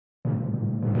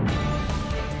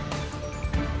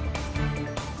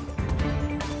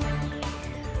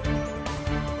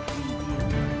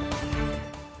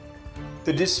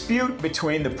The dispute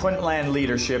between the Puntland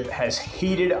leadership has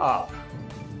heated up.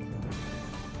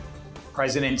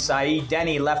 President Said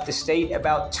Deni left the state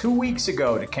about 2 weeks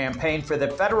ago to campaign for the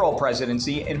federal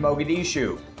presidency in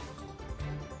Mogadishu.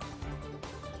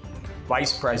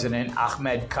 Vice President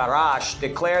Ahmed Karaash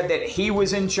declared that he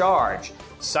was in charge,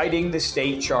 citing the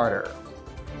state charter.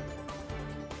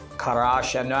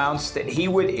 Karaash announced that he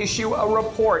would issue a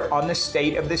report on the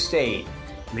state of the state,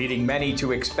 leading many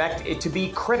to expect it to be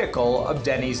critical of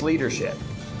Deni's leadership.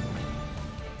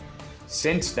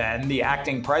 Since then, the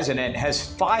acting president has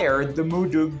fired the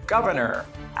Mogadishu governor,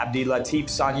 Abdilatif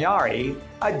Sanyari,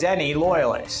 a Deni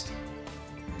loyalist.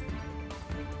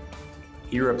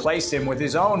 He replaced him with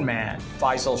his own man,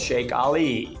 Faisal Sheikh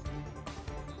Ali.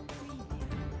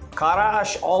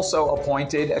 Karaash also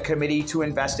appointed a committee to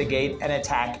investigate an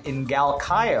attack in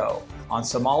Galkayo on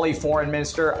Somali Foreign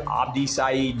Minister Abdi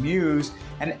Said Muse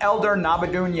and Elder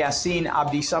Nabadoon Yassin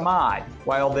Abdi Samad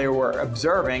while they were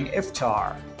observing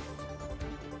Iftar.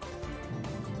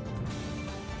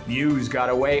 Muse got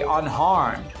away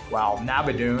unharmed, while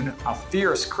Nabadoon, a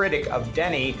fierce critic of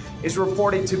Deni, is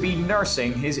reported to be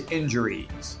nursing his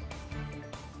injuries.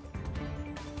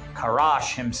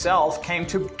 Karaash himself came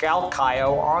to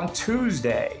Galkayo on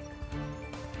Tuesday.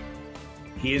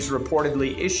 He has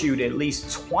reportedly issued at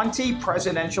least 20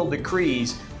 presidential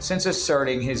decrees since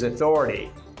asserting his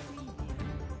authority.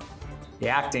 The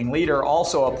acting leader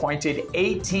also appointed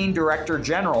 18 director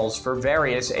generals for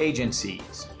various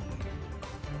agencies.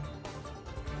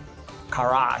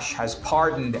 Karaash has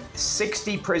pardoned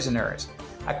 60 prisoners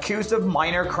accused of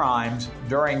minor crimes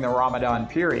during the Ramadan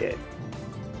period.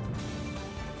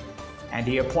 And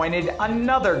he appointed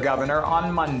another governor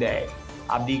on Monday,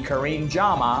 Abdi Karim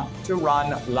Jama, to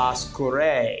run Las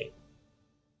Cures.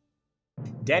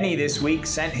 Deni this week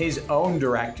sent his own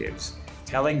directives,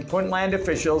 telling Puntland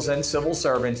officials and civil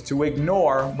servants to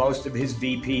ignore most of his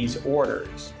VP's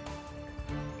orders.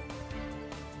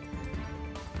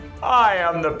 I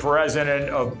am the president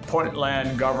of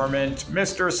Puntland government,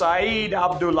 Mr. Said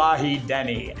Abdullahi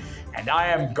Deni, and I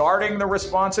am guarding the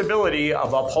responsibility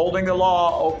of upholding the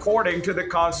law according to the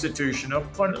Constitution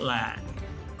of Puntland.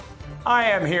 I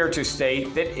am here to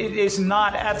state that it is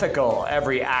not ethical,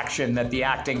 every action that the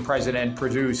acting president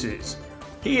produces.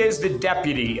 He is the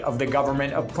deputy of the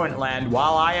government of Puntland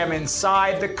while I am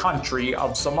inside the country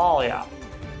of Somalia.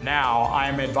 Now, I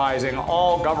am advising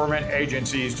all government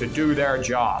agencies to do their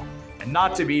job and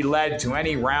not to be led to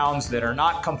any rounds that are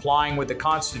not complying with the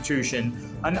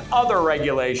Constitution and other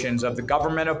regulations of the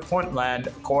government of Puntland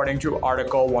according to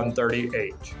Article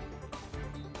 138.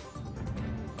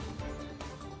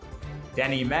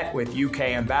 Deni met with UK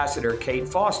Ambassador Kate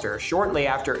Foster shortly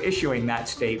after issuing that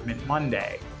statement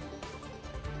Monday.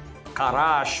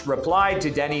 Karaash replied to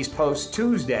Deni's post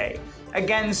Tuesday,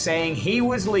 again saying he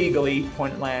was legally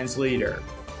Puntland's leader.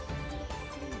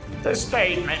 The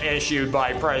statement issued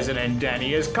by President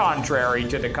Deni is contrary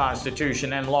to the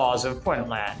Constitution and laws of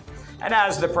Puntland, and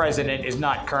as the president is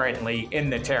not currently in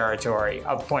the territory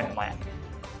of Puntland.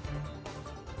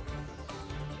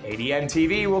 ADN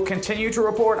TV will continue to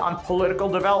report on political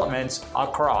developments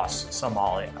across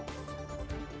Somalia.